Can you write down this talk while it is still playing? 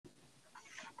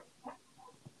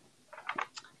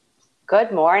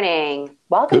Good morning.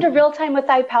 Welcome to Real Time with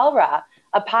IPELRA,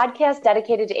 a podcast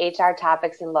dedicated to HR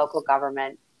topics in local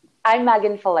government. I'm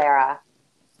Megan Falera.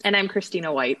 And I'm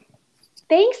Christina White.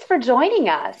 Thanks for joining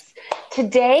us.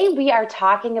 Today we are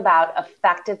talking about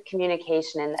effective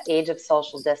communication in the age of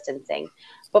social distancing.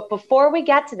 But before we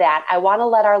get to that, I want to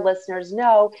let our listeners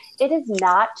know it is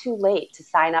not too late to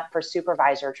sign up for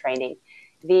supervisor training,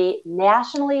 the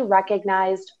nationally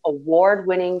recognized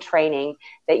award-winning training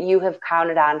that you have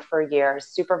counted on for years.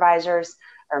 Supervisors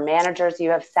or managers,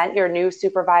 you have sent your new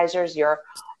supervisors, your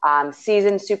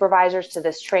seasoned supervisors to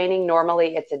this training.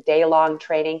 Normally it's a day-long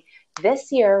training.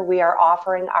 This year we are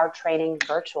offering our training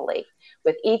virtually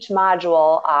with each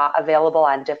module available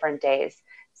on different days.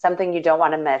 Something you don't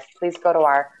want to miss. Please go to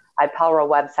our IPELRA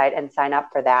website and sign up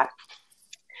for that.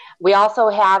 We also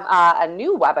have a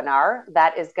new webinar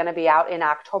that is going to be out in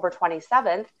October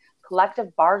 27th,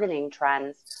 Collective Bargaining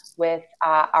Trends, with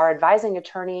our advising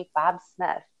attorney, Bob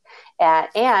Smith.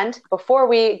 And before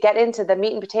we get into the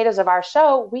meat and potatoes of our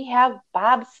show, we have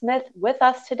Bob Smith with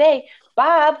us today.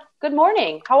 Bob, good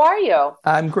morning. How are you?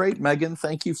 I'm great, Megan.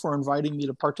 Thank you for inviting me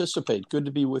to participate. Good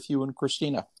to be with you and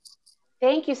Christina.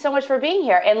 Thank you so much for being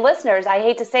here. And listeners, I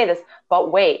hate to say this,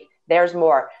 but wait, there's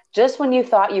more. Just when you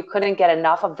thought you couldn't get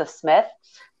enough of the Smith,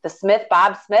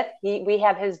 Bob Smith, we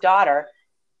have his daughter,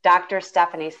 Dr.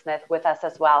 Stephanie Smith, with us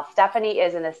as well. Stephanie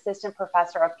is an assistant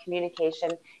professor of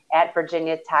communication at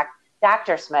Virginia Tech.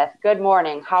 Dr. Smith, good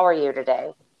morning. How are you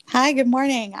today? Hi, good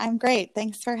morning. I'm great.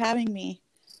 Thanks for having me.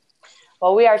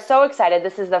 Well, we are so excited.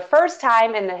 This is the first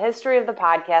time in the history of the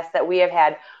podcast that we have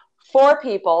had 4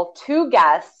 people, 2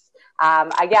 guests.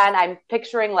 Again, I'm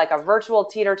picturing like a virtual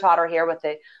teeter-totter here with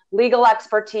the legal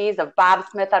expertise of Bob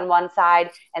Smith on one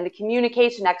side and the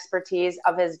communication expertise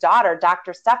of his daughter,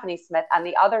 Dr. Stephanie Smith, on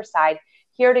the other side,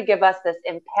 here to give us this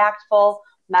impactful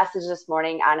message this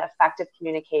morning on effective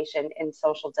communication in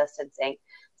social distancing.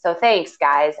 So thanks,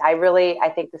 guys. I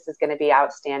think this is going to be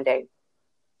outstanding.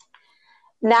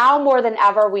 Now more than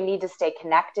ever, we need to stay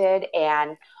connected.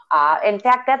 And in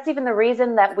fact, that's even the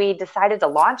reason that we decided to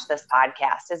launch this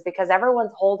podcast, is because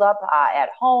everyone's holed up at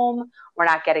home. We're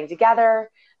not getting together.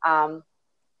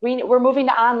 We're moving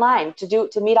to online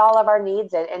to meet all of our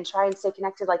needs and try and stay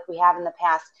connected like we have in the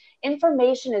past.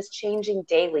 Information is changing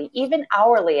daily, even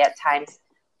hourly at times.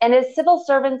 And as civil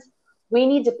servants, we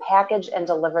need to package and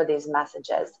deliver these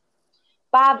messages.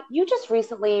 Bob, you just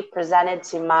recently presented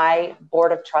to my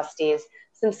board of trustees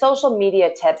some social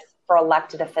media tips for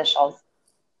elected officials.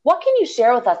 What can you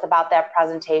share with us about that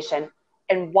presentation,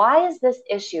 and why is this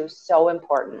issue so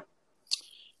important?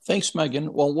 Thanks,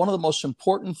 Megan. Well, one of the most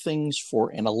important things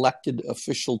for an elected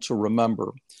official to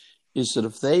remember is that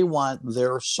if they want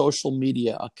their social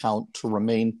media account to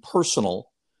remain personal,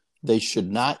 they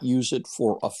should not use it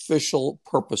for official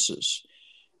purposes.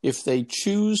 If they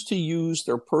choose to use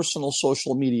their personal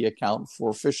social media account for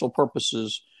official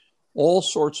purposes,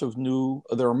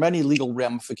 there are many legal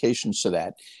ramifications to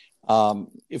that.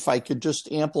 If I could just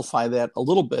amplify that a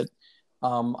little bit,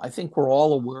 I think we're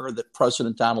all aware that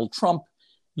President Donald Trump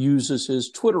uses his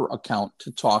Twitter account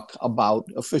to talk about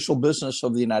official business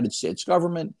of the United States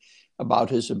government, about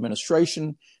his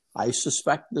administration. I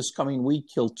suspect this coming week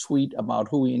he'll tweet about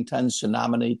who he intends to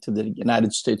nominate to the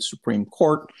United States Supreme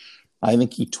Court. I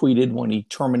think he tweeted when he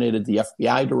terminated the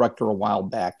FBI director a while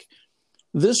back.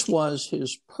 This was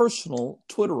his personal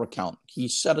Twitter account. He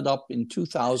set it up in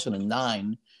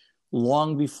 2009,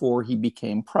 long before he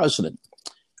became president.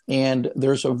 And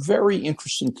there's a very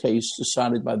interesting case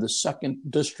decided by the Second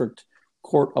District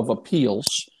Court of Appeals,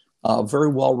 a very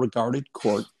well-regarded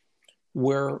court,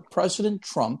 where President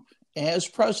Trump, as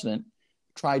president,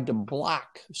 tried to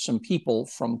block some people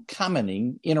from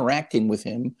interacting with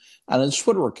him on his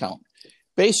Twitter account.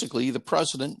 Basically, the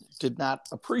president did not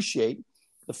appreciate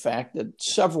the fact that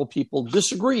several people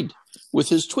disagreed with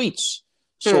his tweets.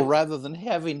 So rather than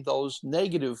having those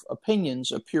negative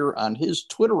opinions appear on his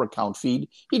Twitter account feed,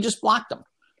 he just blocked them,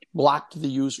 blocked the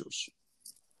users.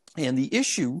 And the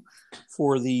issue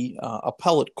for the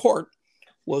appellate court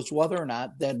was whether or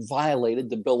not that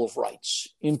violated the Bill of Rights,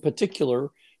 in particular,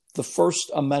 the First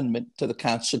Amendment to the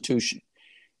Constitution.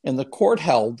 And the court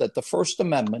held that the First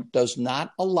Amendment does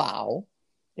not allow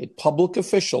a public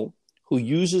official who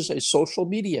uses a social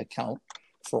media account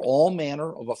for all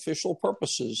manner of official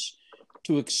purposes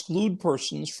to exclude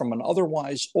persons from an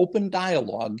otherwise open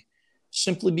dialogue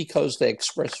simply because they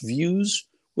express views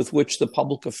with which the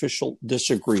public official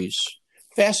disagrees.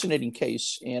 Fascinating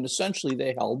case, and essentially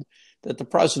they held that the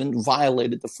president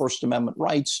violated the First Amendment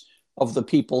rights of the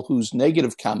people whose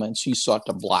negative comments he sought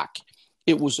to block.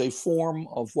 It was a form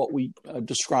of what we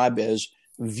describe as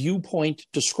viewpoint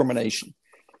discrimination.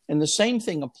 And the same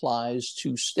thing applies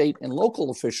to state and local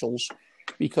officials,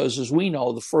 because as we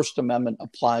know, the First Amendment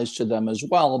applies to them as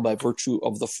well by virtue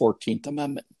of the 14th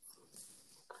Amendment.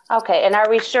 Okay, and are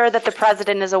we sure that the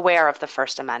president is aware of the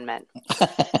First Amendment?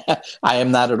 I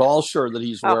am not at all sure that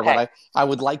he's aware, Okay. but I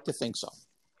would like to think so.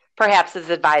 Perhaps his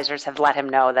advisors have let him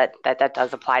know that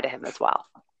does apply to him as well.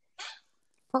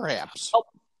 Perhaps.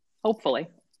 Hopefully.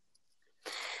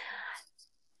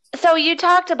 So you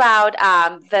talked about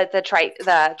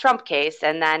the Trump case,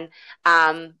 and then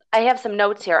I have some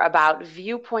notes here about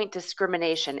viewpoint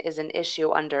discrimination is an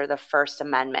issue under the First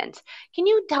Amendment. Can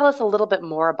you tell us a little bit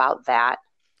more about that?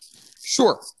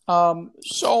 Sure.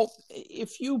 So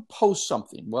if you post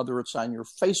something, whether it's on your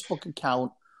Facebook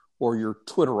account or your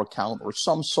Twitter account or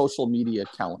some social media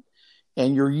account,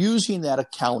 and you're using that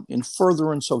account in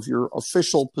furtherance of your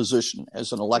official position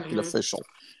as an elected official,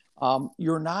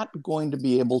 you're not going to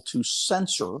be able to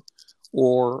censor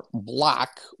or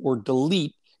block or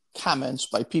delete comments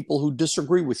by people who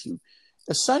disagree with you.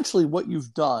 Essentially, what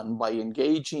you've done by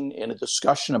engaging in a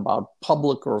discussion about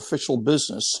public or official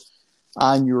business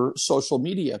on your social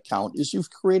media account is you've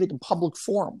created a public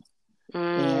forum.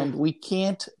 And we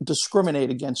can't discriminate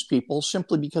against people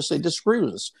simply because they disagree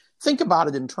with us. Think about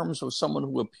it in terms of someone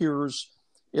who appears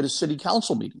at a city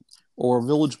council meeting or a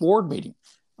village board meeting.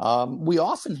 We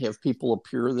often have people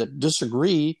appear that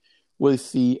disagree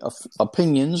with the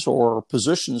opinions or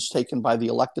positions taken by the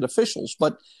elected officials,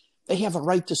 but they have a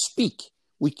right to speak.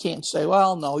 We can't say,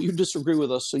 well, no, you disagree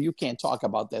with us, so you can't talk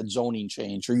about that zoning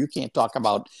change, or you can't talk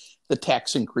about the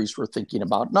tax increase we're thinking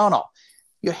about. No.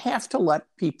 You have to let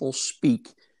people speak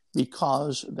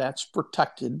because that's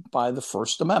protected by the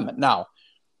First Amendment. Now,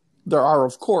 there are,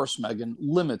 of course, Megan,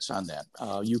 limits on that.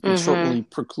 You can certainly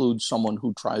preclude someone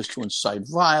who tries to incite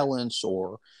violence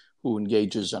or who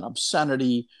engages in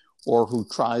obscenity or who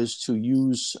tries to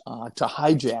use, to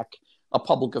hijack a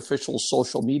public official's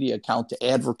social media account to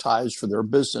advertise for their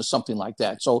business, something like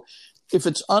that. So if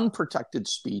it's unprotected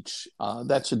speech,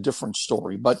 that's a different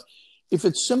story. But if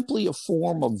it's simply a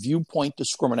form of viewpoint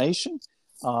discrimination,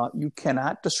 you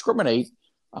cannot discriminate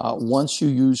once you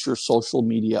use your social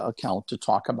media account to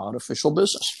talk about official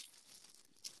business.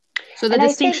 So the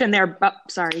distinction there,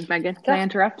 sorry, Megan, can I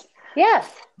interrupt? Yes.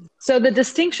 So the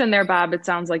distinction there, Bob, it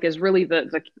sounds like is really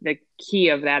the key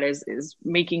of that is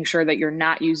making sure that you're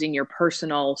not using your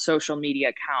personal social media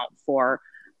account for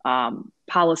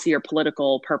policy or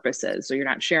political purposes. So you're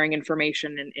not sharing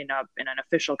information in an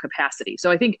official capacity. So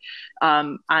I think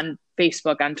on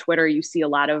Facebook, on Twitter, you see a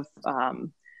lot of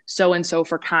so-and-so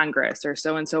for Congress or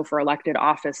so-and-so for elected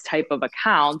office type of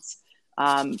accounts.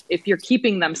 If you're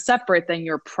keeping them separate than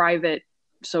your private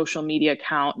social media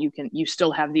account, you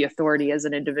still have the authority as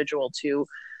an individual to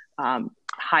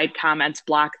hide comments,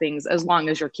 block things, as long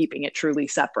as you're keeping it truly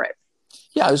separate.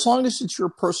 Yeah, as long as it's your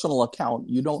personal account,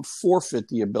 you don't forfeit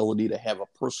the ability to have a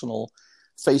personal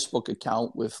Facebook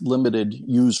account with limited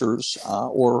users,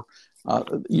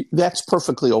 that's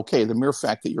perfectly okay. The mere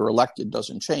fact that you're elected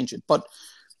doesn't change it. But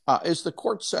as the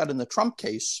court said in the Trump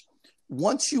case,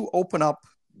 once you open up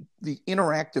the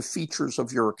interactive features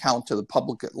of your account to the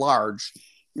public at large,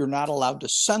 you're not allowed to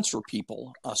censor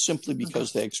people simply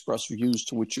because they express views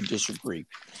to which you disagree.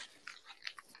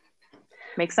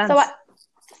 Makes sense.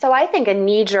 So I think a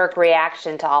knee-jerk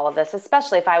reaction to all of this,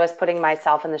 especially if I was putting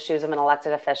myself in the shoes of an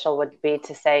elected official, would be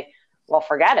to say, well,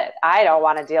 forget it. I don't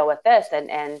want to deal with this,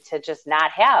 and to just not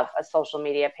have a social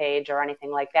media page or anything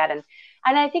like that. And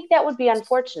I think that would be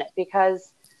unfortunate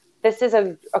because this is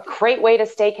a great way to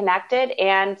stay connected,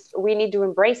 and we need to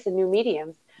embrace the new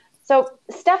mediums. So,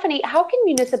 Stephanie, how can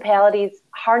municipalities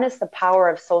harness the power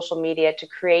of social media to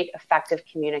create effective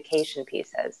communication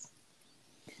pieces?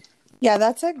 Yeah,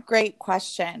 that's a great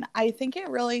question. I think it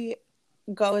really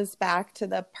goes back to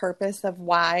the purpose of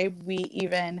why we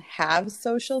even have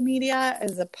social media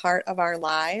as a part of our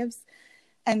lives.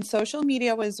 And social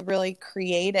media was really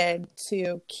created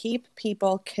to keep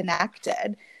people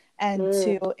connected and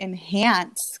to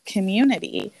enhance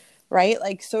community, right?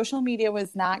 Like social media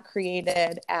was not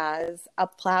created as a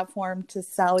platform to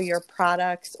sell your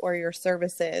products or your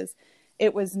services.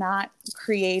 It was not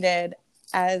created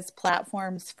as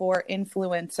platforms for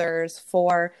influencers,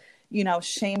 for,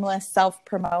 shameless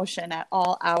self-promotion at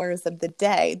all hours of the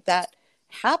day. That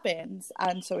happens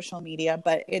on social media,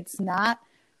 but it's not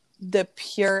the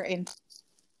pure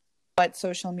what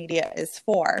social media is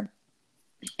for.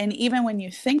 And even when you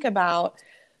think about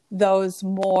those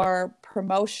more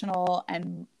promotional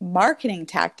and marketing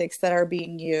tactics that are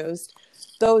being used,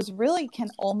 those really can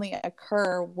only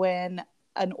occur when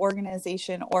an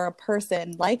organization or a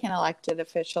person like an elected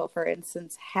official, for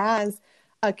instance, has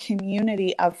a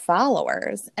community of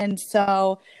followers. And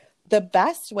so the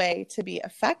best way to be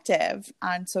effective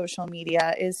on social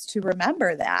media is to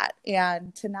remember that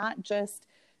and to not just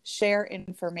share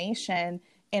information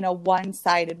in a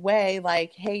one-sided way,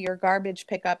 like, hey, your garbage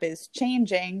pickup is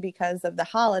changing because of the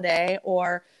holiday,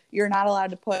 or you're not allowed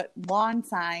to put lawn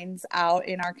signs out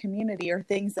in our community, or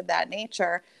things of that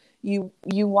nature. You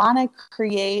want to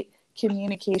create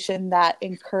communication that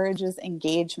encourages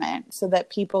engagement so that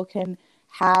people can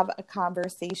have a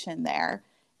conversation there.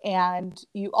 And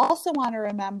you also want to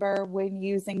remember, when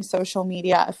using social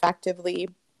media effectively,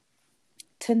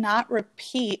 to not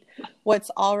repeat what's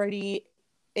already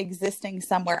existing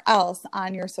somewhere else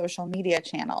on your social media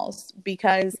channels,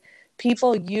 because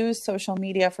people use social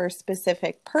media for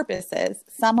specific purposes.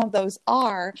 Some of those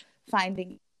are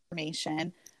finding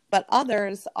information, but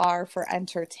others are for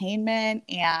entertainment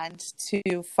and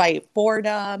to fight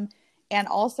boredom, and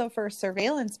also for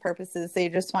surveillance purposes. They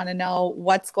just want to know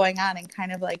what's going on and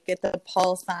kind of like get the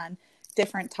pulse on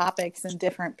different topics and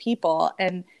different people.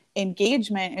 And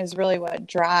engagement is really what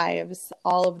drives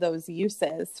all of those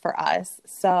uses for us.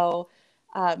 So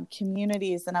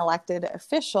communities and elected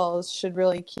officials should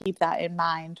really keep that in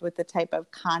mind with the type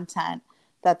of content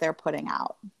that they're putting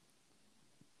out.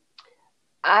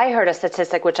 I heard a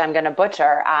statistic, which I'm going to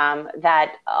butcher,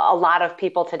 that a lot of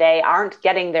people today aren't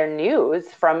getting their news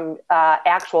from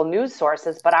actual news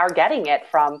sources, but are getting it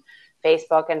from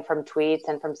Facebook and from tweets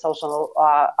and from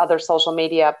other social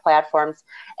media platforms.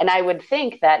 And I would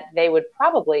think that they would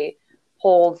probably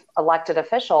hold elected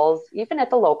officials, even at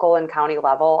the local and county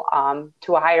level,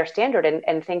 to a higher standard,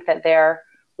 and think that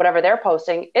whatever they're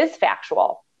posting is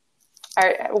factual.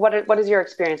 What is your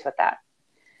experience with that?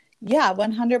 Yeah,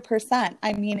 100%.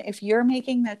 I mean, if you're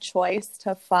making the choice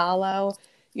to follow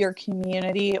your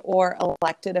community or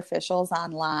elected officials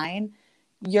online,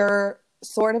 you're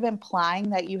sort of implying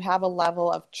that you have a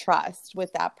level of trust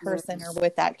with that person or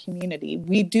with that community.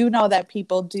 We do know that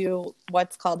people do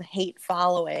what's called hate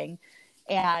following,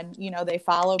 and, they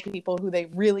follow people who they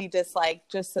really dislike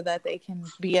just so that they can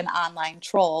be an online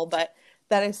troll. But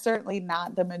that is certainly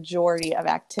not the majority of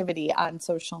activity on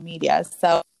social media.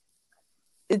 So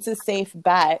it's a safe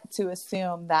bet to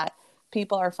assume that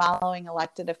people are following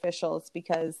elected officials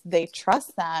because they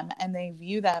trust them and they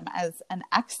view them as an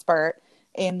expert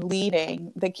in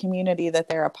leading the community that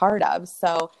they're a part of.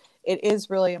 So it is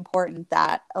really important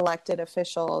that elected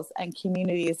officials and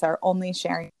communities are only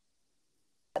sharing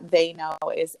what they know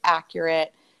is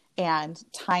accurate and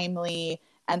timely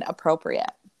and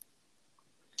appropriate.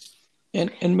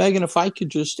 And Megan, if I could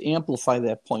just amplify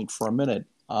that point for a minute.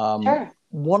 Sure.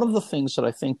 One of the things that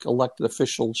I think elected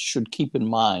officials should keep in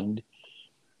mind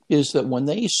is that when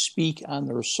they speak on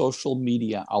their social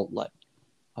media outlet,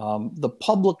 the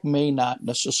public may not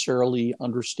necessarily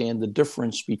understand the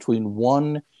difference between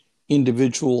one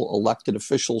individual elected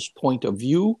official's point of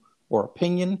view or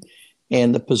opinion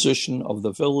and the position of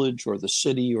the village or the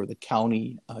city or the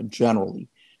county generally.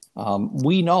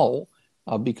 We know,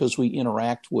 because we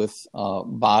interact with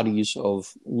bodies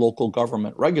of local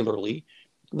government regularly,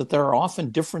 that there are often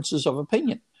differences of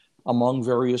opinion among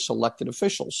various elected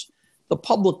officials. The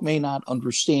public may not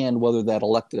understand whether that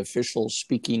elected official is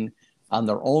speaking on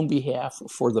their own behalf or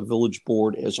for the village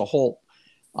board as a whole.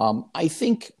 I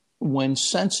think when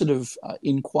sensitive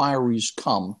inquiries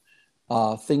come,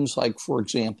 things like, for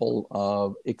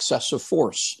example, excessive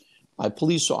force by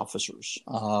police officers,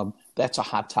 that's a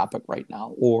hot topic right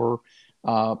now, or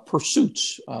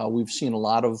pursuits. We've seen a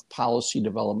lot of policy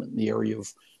development in the area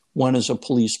of when is a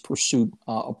police pursuit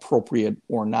appropriate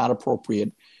or not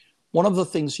appropriate. One of the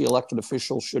things the elected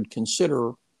officials should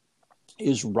consider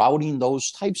is routing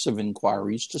those types of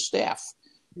inquiries to staff.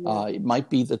 It might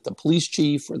be that the police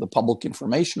chief or the public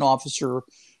information officer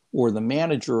or the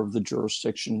manager of the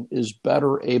jurisdiction is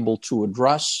better able to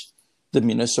address the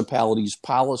municipality's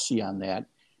policy on that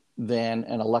than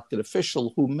an elected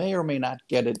official who may or may not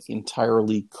get it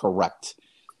entirely correct.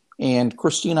 And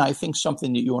Christina, I think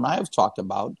something that you and I have talked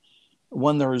about,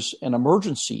 when there's an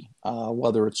emergency,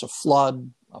 whether it's a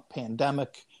flood, a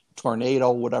pandemic,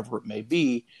 tornado, whatever it may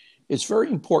be, it's very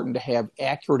important to have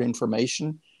accurate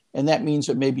information. And that means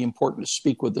it may be important to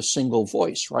speak with a single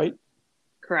voice, right?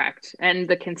 Correct. And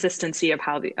the consistency of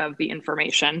the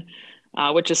information,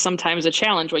 which is sometimes a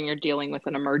challenge when you're dealing with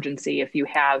an emergency. If you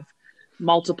have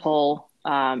multiple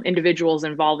individuals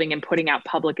involving and putting out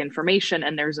public information,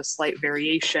 and there's a slight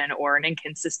variation or an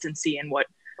inconsistency in what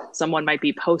someone might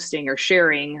be posting or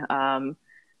sharing,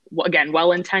 again,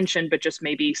 well-intentioned, but just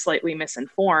maybe slightly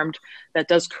misinformed, that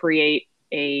does create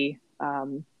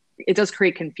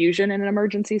confusion in an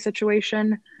emergency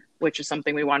situation. which is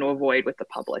something we want to avoid with the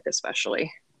public,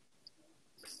 especially.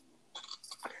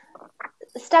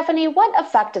 Stephanie, what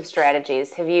effective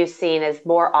strategies have you seen as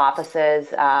more offices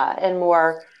and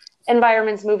more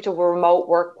environments move to remote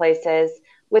workplaces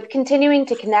with continuing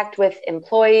to connect with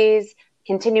employees,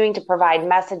 continuing to provide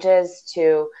messages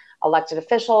to elected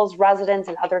officials, residents,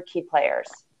 and other key players?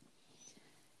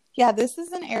 Yeah, this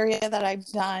is an area that I've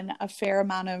done a fair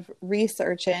amount of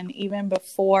research in, even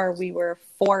before we were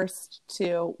forced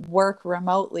to work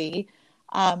remotely.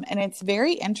 And it's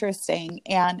very interesting.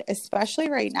 And especially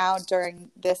right now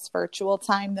during this virtual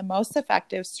time, the most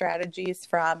effective strategies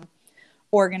from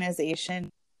organization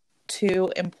to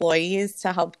employees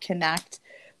to help connect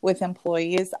with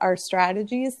employees are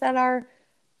strategies that are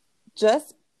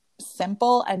just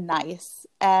simple and nice.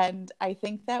 And I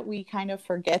think that we kind of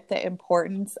forget the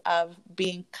importance of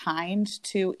being kind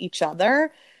to each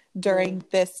other during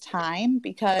this time,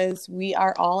 because we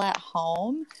are all at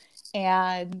home,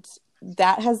 and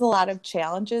that has a lot of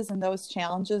challenges, and those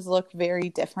challenges look very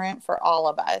different for all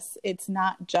of us. It's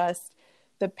not just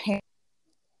the parent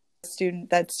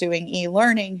student that's doing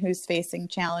e-learning who's facing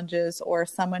challenges, or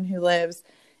someone who lives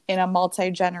in a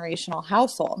multi-generational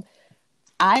household.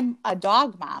 I'm a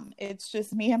dog mom. It's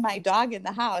just me and my dog in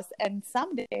the house. And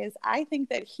some days I think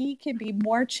that he can be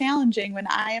more challenging when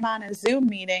I am on a Zoom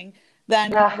meeting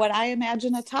than what I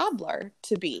imagine a toddler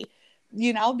to be,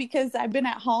 because I've been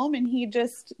at home and he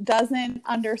just doesn't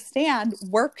understand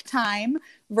work time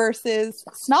versus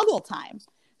snuggle time.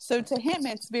 So to him,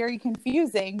 it's very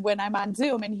confusing when I'm on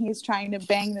Zoom and he's trying to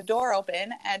bang the door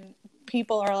open and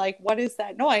people are like, what is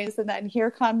that noise? And then here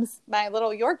comes my little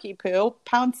Yorkie poo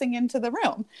pouncing into the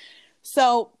room.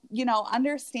 So,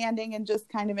 understanding and just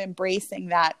kind of embracing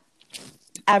that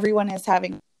everyone is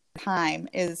having time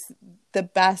is the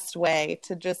best way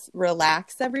to just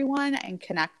relax everyone and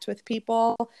connect with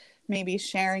people. Maybe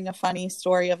sharing a funny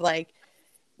story of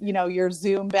your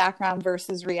Zoom background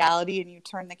versus reality, and you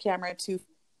turn the camera to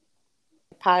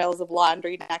piles of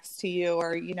laundry next to you,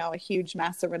 or a huge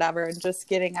mess or whatever, and just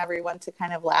getting everyone to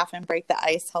kind of laugh and break the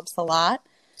ice helps a lot.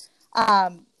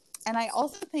 And I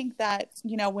also think that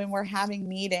when we're having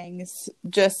meetings,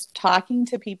 just talking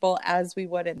to people as we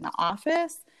would in the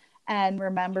office, and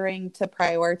remembering to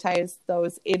prioritize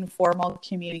those informal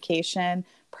communication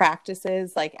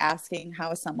practices, like asking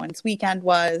how someone's weekend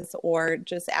was, or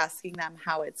just asking them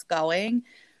how it's going,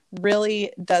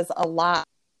 really does a lot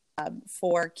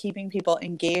for keeping people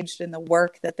engaged in the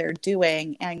work that they're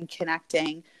doing and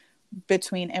connecting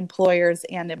between employers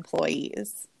and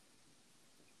employees.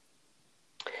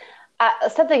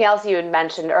 Something else you had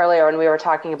mentioned earlier when we were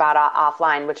talking about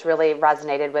offline, which really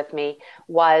resonated with me,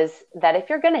 was that if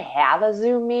you're going to have a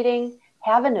Zoom meeting,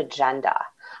 have an agenda.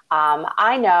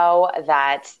 I know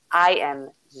that I am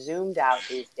Zoomed out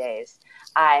these days.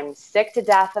 I'm sick to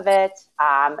death of it.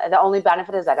 The only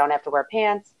benefit is I don't have to wear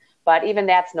pants. But even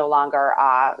that's no longer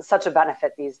such a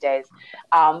benefit these days.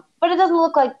 But it doesn't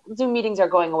look like Zoom meetings are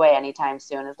going away anytime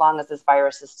soon, as long as this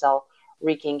virus is still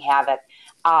wreaking havoc.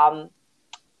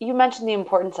 You mentioned the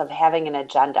importance of having an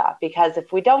agenda, because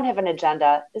if we don't have an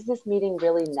agenda, is this meeting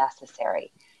really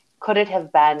necessary? Could it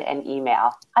have been an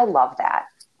email? I love that.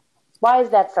 Why is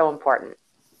that so important?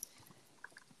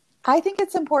 I think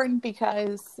it's important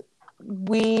because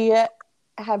we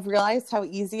have realized how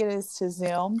easy it is to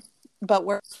Zoom, but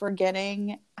we're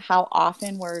forgetting how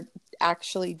often we're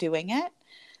actually doing it.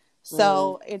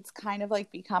 So it's kind of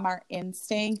like become our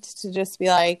instinct to just be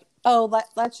like, oh,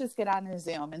 let's just get on a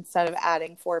Zoom instead of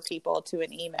adding 4 people to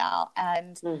an email.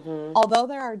 And although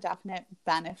there are definite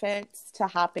benefits to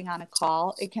hopping on a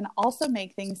call, it can also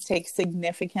make things take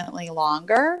significantly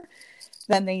longer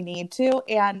than they need to.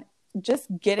 And just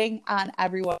getting on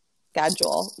everyone's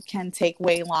schedule can take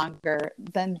way longer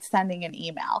than sending an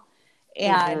email.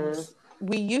 And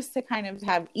we used to kind of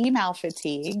have email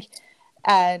fatigue,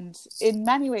 and in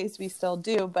many ways we still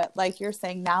do, but like you're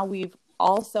saying, now we've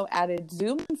also added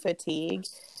Zoom fatigue.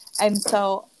 And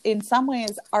so in some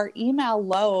ways our email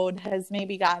load has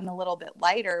maybe gotten a little bit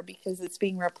lighter because it's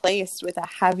being replaced with a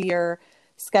heavier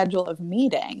schedule of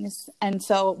meetings. And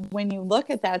so when you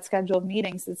look at that schedule of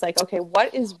meetings, it's like, okay,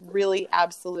 what is really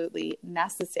absolutely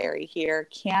necessary here?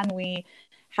 Can we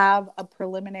have a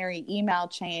preliminary email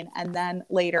chain and then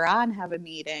later on have a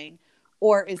meeting?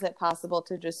 Or is it possible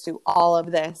to just do all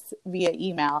of this via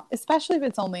email, especially if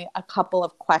it's only a couple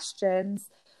of questions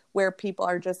where people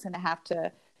are just going to have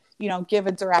to, give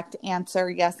a direct answer.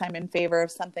 Yes, I'm in favor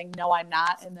of something. No, I'm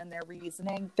not. And then their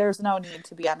reasoning. There's no need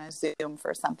to be on a Zoom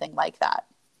for something like that.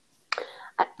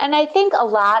 And I think a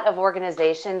lot of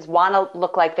organizations want to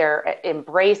look like they're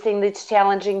embracing these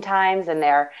challenging times, and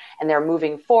they're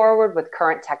moving forward with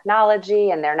current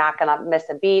technology, and they're not going to miss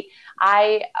a beat.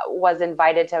 I was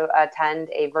invited to attend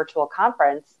a virtual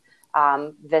conference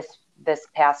this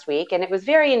past week, and it was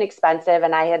very inexpensive,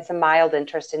 and I had some mild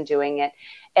interest in doing it.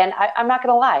 And I'm not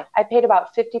going to lie, I paid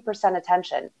about 50%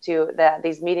 attention to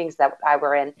these meetings that I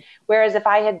were in, whereas if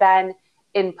I had been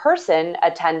in person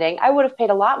attending, I would have paid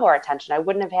a lot more attention. I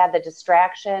wouldn't have had the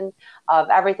distraction of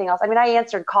everything else. I mean, I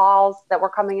answered calls that were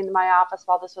coming into my office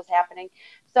while this was happening.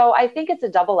 So I think it's a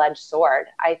double-edged sword.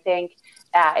 I think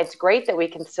it's great that we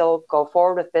can still go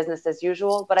forward with business as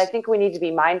usual, but I think we need to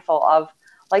be mindful of,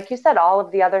 like you said, all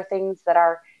of the other things that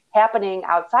are happening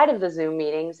outside of the Zoom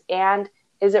meetings, and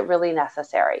is it really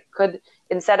necessary? Could,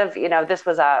 instead of, this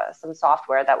was some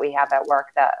software that we have at work,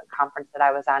 the conference that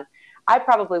I was on, I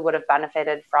probably would have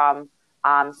benefited from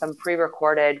some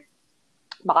pre-recorded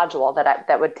module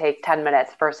that would take 10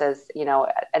 minutes versus,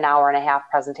 an hour and a half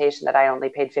presentation that I only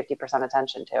paid 50%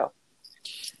 attention to.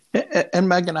 And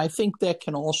Megan, I think that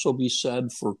can also be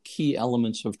said for key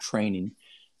elements of training.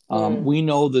 We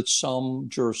know that some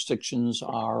jurisdictions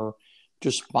are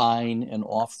just buying an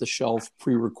off-the-shelf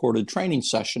pre-recorded training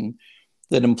session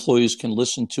that employees can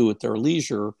listen to at their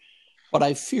leisure, but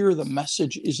I fear the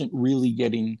message isn't really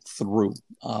getting through.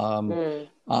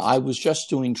 I was just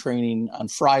doing training on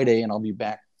Friday, and I'll be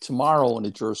back tomorrow in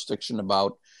a jurisdiction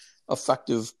about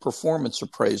effective performance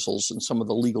appraisals and some of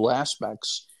the legal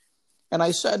aspects. And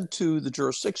I said to the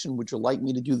jurisdiction, would you like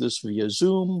me to do this via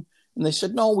Zoom? And they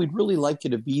said, no, we'd really like you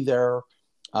to be there.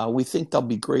 We think there'll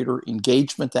be greater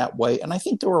engagement that way. And I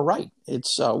think they were right.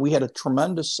 We had a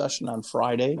tremendous session on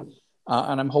Friday,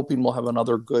 and I'm hoping we'll have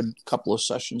another good couple of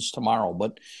sessions tomorrow.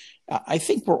 But I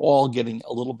think we're all getting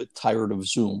a little bit tired of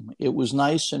Zoom. It was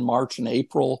nice in March and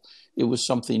April. It was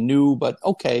something new, but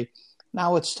okay,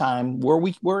 now it's time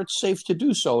where it's safe to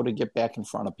do so to get back in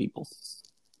front of people.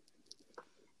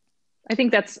 I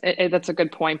think that's a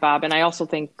good point, Bob. And I also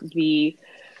think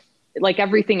like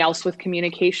everything else with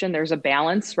communication, there's a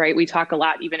balance, right? We talk a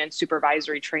lot, even in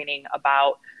supervisory training,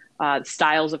 about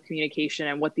styles of communication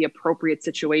and what the appropriate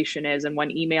situation is, and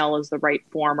when email is the right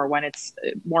form, or when it's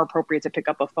more appropriate to pick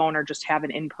up a phone or just have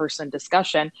an in-person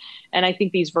discussion. And I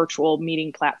think these virtual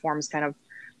meeting platforms kind of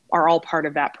are all part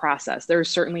of that process. There's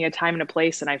certainly a time and a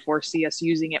place, and I foresee us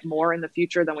using it more in the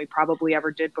future than we probably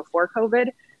ever did before COVID.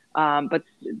 But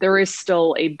there is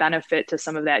still a benefit to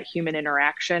some of that human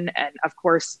interaction. And of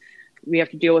course, we have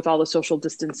to deal with all the social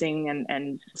distancing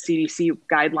and CDC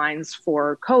guidelines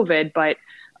for COVID. But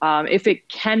if it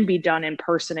can be done in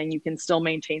person and you can still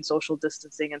maintain social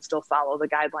distancing and still follow the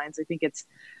guidelines, I think it's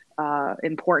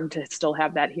important to still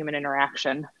have that human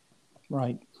interaction.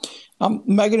 Right.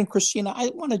 Megan and Christina, I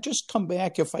want to just come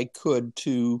back, if I could,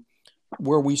 to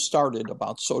where we started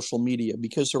about social media,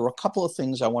 because there were a couple of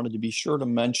things I wanted to be sure to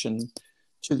mention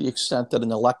to the extent that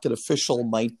an elected official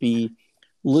might be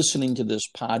listening to this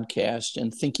podcast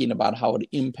and thinking about how it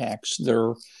impacts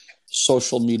their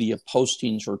social media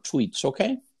postings or tweets.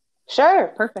 Okay? Sure.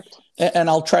 Perfect. And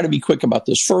I'll try to be quick about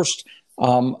this. First,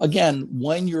 again,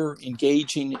 when you're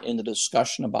engaging in the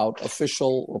discussion about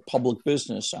official or public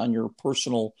business on your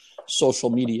personal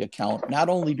social media account, not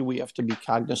only do we have to be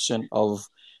cognizant of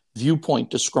viewpoint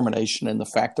discrimination and the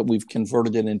fact that we've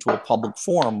converted it into a public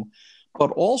forum,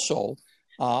 but also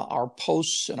our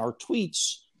posts and our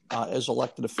tweets as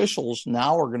elected officials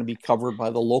now are going to be covered by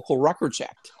the Local Records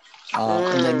Act.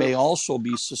 And they may also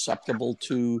be susceptible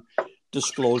to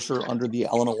disclosure under the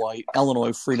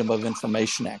Illinois Freedom of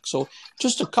Information Act. So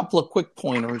just a couple of quick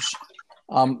pointers.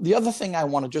 The other thing I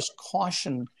want to just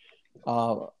caution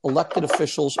elected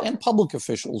officials and public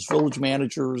officials, village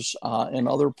managers, and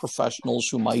other professionals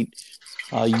who might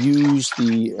use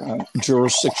the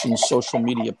jurisdiction's social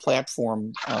media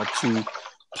platform to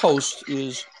post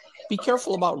is be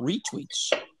careful about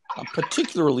retweets,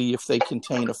 particularly if they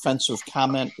contain offensive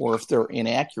comment or if they're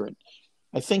inaccurate.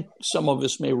 I think some of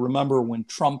us may remember when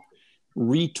Trump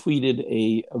retweeted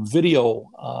a video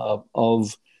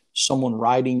of someone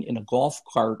riding in a golf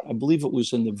cart. I believe it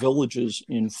was in the Villages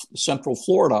in Central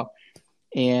Florida.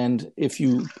 And if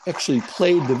you actually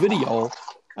played the video,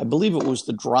 I believe it was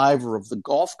the driver of the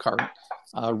golf cart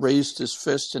raised his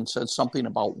fist and said something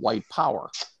about white power.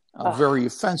 Very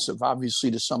offensive,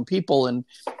 obviously, to some people. And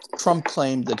Trump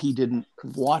claimed that he didn't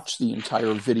watch the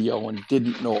entire video and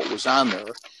didn't know it was on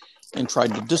there and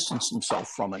tried to distance himself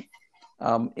from it.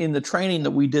 In the training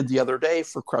that we did the other day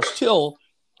for Crest Hill,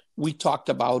 we talked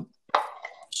about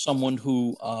someone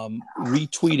who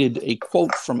retweeted a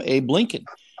quote from Abe Lincoln.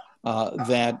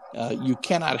 that you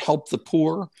cannot help the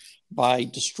poor by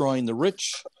destroying the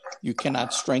rich. You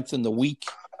cannot strengthen the weak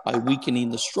by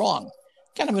weakening the strong.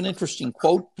 Kind of an interesting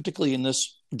quote, particularly in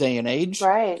this day and age.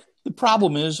 Right. The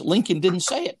problem is Lincoln didn't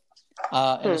say it.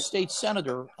 And a state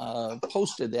senator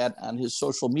posted that on his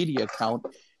social media account.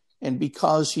 And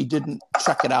because he didn't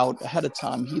check it out ahead of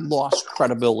time, he lost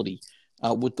credibility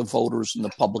with the voters and the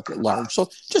public at large. So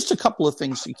just a couple of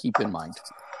things to keep in mind.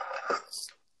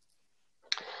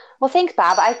 Well, thanks,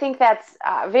 Bob. I think that's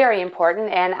very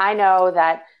important. And I know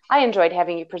that I enjoyed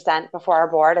having you present before our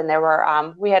board. And there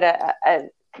were, we had a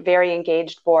very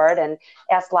engaged board and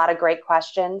asked a lot of great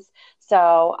questions.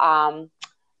 So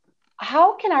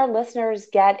how can our listeners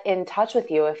get in touch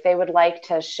with you if they would like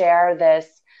to share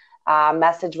this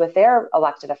message with their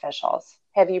elected officials?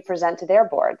 Have you present to their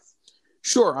boards?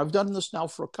 Sure. I've done this now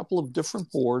for a couple of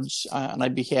different boards, and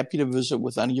I'd be happy to visit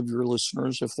with any of your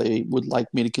listeners if they would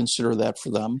like me to consider that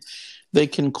for them. They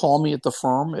can call me at the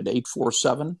firm at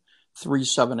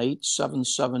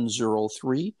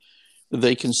 847-378-7703.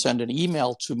 They can send an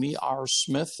email to me,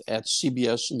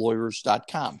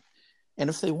 rsmith@cbslawyers.com. And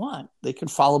if they want, they can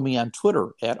follow me on Twitter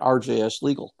at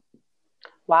RJSLegal.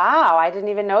 Wow, I didn't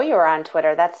even know you were on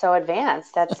Twitter. That's so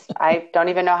advanced. I don't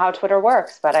even know how Twitter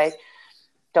works, but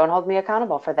don't hold me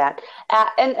accountable for that.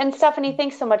 And Stephanie,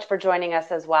 thanks so much for joining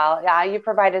us as well. You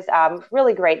provided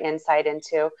really great insight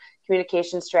into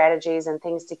communication strategies and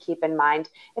things to keep in mind.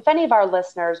 If any of our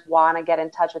listeners want to get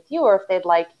in touch with you or if they'd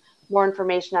like more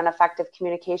information on effective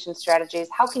communication strategies,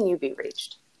 how can you be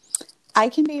reached? I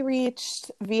can be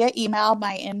reached via email.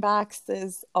 My inbox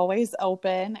is always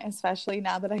open, especially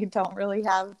now that I don't really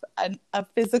have a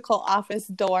physical office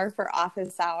door for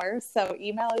office hours. So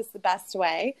email is the best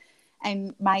way.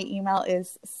 And my email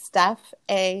is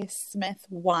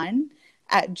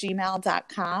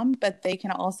stephasmith1@gmail.com, but they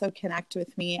can also connect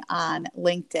with me on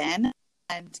LinkedIn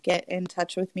and get in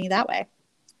touch with me that way.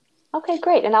 Okay,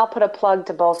 great. And I'll put a plug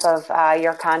to both of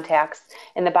your contacts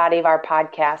in the body of our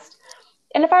podcast.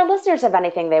 And if our listeners have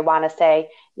anything they want to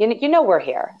say, you know we're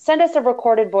here. Send us a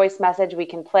recorded voice message we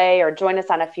can play or join us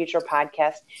on a future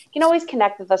podcast. You can always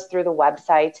connect with us through the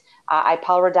website,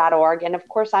 ipelra.org, and of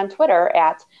course on Twitter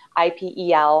at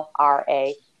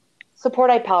IPELRA.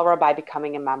 Support IPELRA by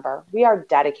becoming a member. We are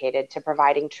dedicated to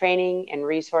providing training and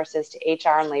resources to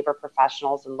HR and labor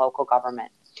professionals in local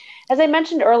government. As I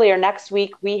mentioned earlier, next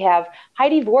week we have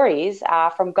Heidi Voorhees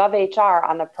from GovHR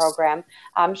on the program.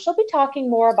 She'll be talking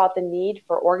more about the need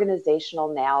for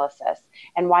organizational analysis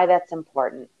and why that's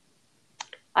important.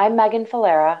 I'm Megan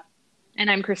Falera. And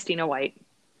I'm Christina White.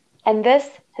 And this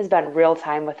has been Real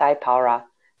Time with IPELRA.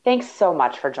 Thanks so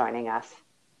much for joining us.